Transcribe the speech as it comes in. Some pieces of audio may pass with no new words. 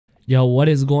Yo, what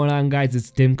is going on guys,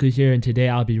 it's Dimku here, and today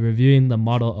I'll be reviewing the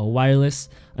Model O Wireless.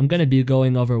 I'm going to be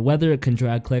going over whether it can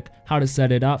drag click, how to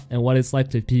set it up, and what it's like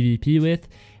to PvP with,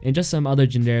 and just some other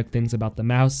generic things about the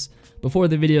mouse. Before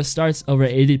the video starts, over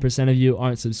 80% of you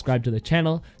aren't subscribed to the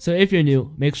channel, so if you're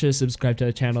new, make sure to subscribe to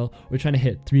the channel. We're trying to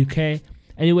hit 3K.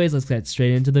 Anyways, let's get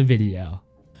straight into the video.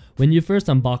 When you first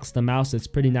unbox the mouse, it's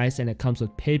pretty nice and it comes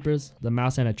with papers, the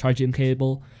mouse, and a charging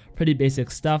cable. Pretty basic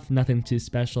stuff, nothing too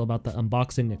special about the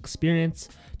unboxing experience,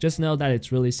 just know that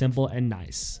it's really simple and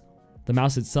nice. The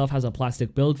mouse itself has a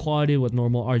plastic build quality with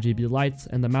normal RGB lights,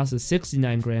 and the mouse is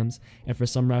 69 grams, and for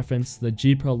some reference, the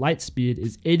G Pro light speed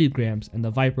is 80 grams and the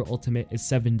Viper Ultimate is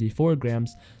 74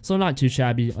 grams, so not too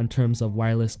shabby on terms of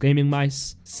wireless gaming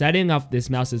mice. Setting up this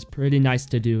mouse is pretty nice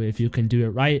to do if you can do it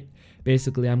right.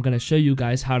 Basically, I'm going to show you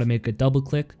guys how to make a double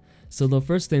click. So the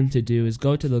first thing to do is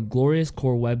go to the Glorious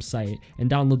Core website and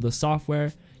download the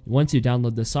software. Once you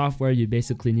download the software, you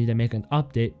basically need to make an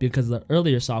update because the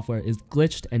earlier software is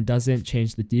glitched and doesn't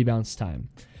change the debounce time.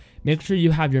 Make sure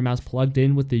you have your mouse plugged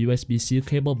in with the USB-C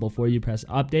cable before you press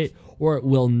update, or it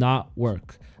will not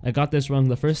work. I got this wrong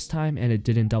the first time and it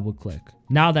didn't double click.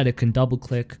 Now that it can double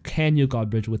click, can you god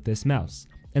bridge with this mouse?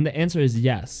 And the answer is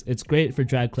yes. It's great for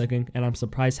drag clicking, and I'm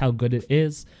surprised how good it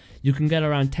is. You can get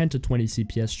around 10 to 20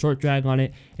 CPS short drag on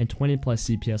it and 20 plus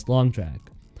CPS long drag.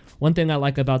 One thing I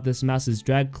like about this mouse's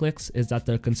drag clicks is that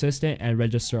they're consistent and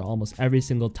register almost every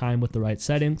single time with the right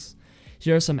settings.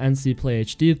 Here are some NC Play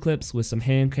HD clips with some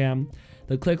hand cam.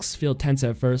 The clicks feel tense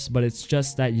at first, but it's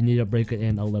just that you need to break it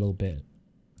in a little bit.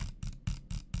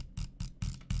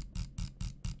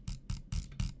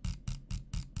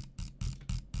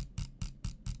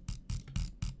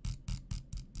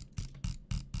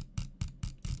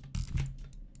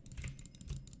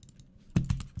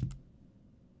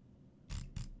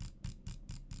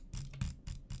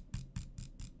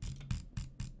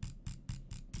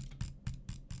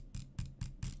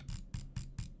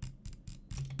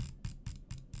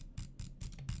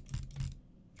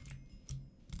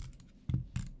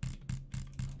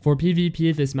 For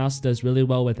PvP, this mouse does really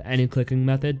well with any clicking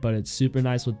method, but it's super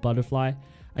nice with butterfly.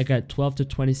 I get 12 to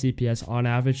 20 CPS on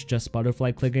average just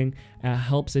butterfly clicking, and it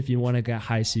helps if you want to get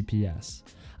high CPS.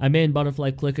 I main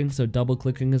butterfly clicking, so double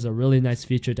clicking is a really nice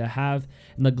feature to have,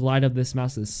 and the glide of this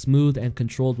mouse is smooth and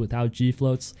controlled without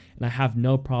G-floats, and I have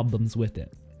no problems with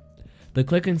it. The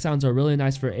clicking sounds are really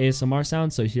nice for ASMR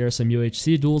sounds, so here are some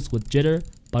UHC duels with jitter,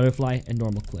 butterfly, and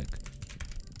normal click.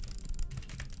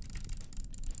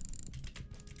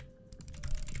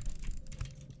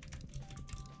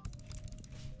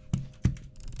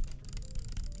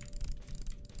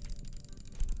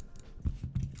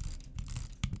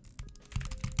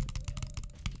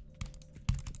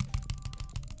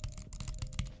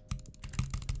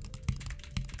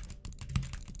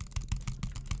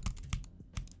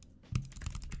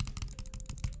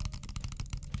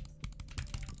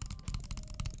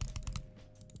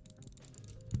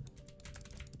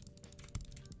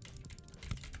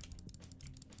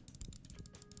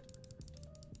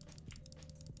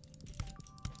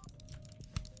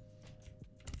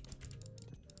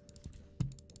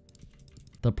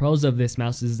 The pros of this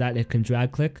mouse is that it can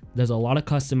drag click, there's a lot of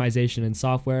customization in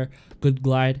software, good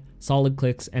glide, solid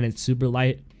clicks, and it's super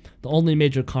light. The only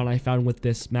major con I found with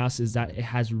this mouse is that it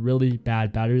has really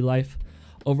bad battery life.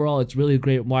 Overall, it's really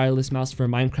great wireless mouse for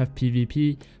Minecraft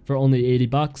PvP for only 80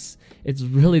 bucks. It's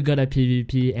really good at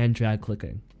PvP and drag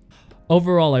clicking.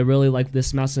 Overall, I really like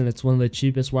this mouse, and it's one of the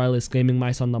cheapest wireless gaming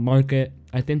mice on the market.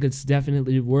 I think it's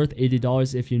definitely worth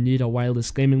 $80 if you need a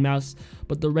wireless gaming mouse,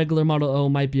 but the regular Model O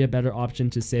might be a better option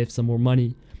to save some more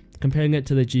money. Comparing it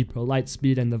to the G Pro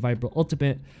Lightspeed and the Viper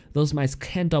Ultimate, those mice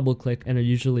can double click and are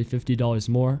usually $50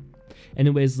 more.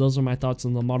 Anyways, those are my thoughts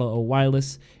on the Model O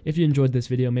Wireless. If you enjoyed this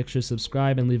video, make sure to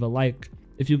subscribe and leave a like.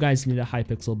 If you guys need a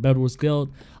Hypixel Bed Wars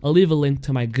guild, I'll leave a link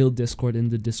to my guild Discord in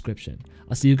the description.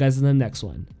 I'll see you guys in the next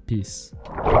one. Peace.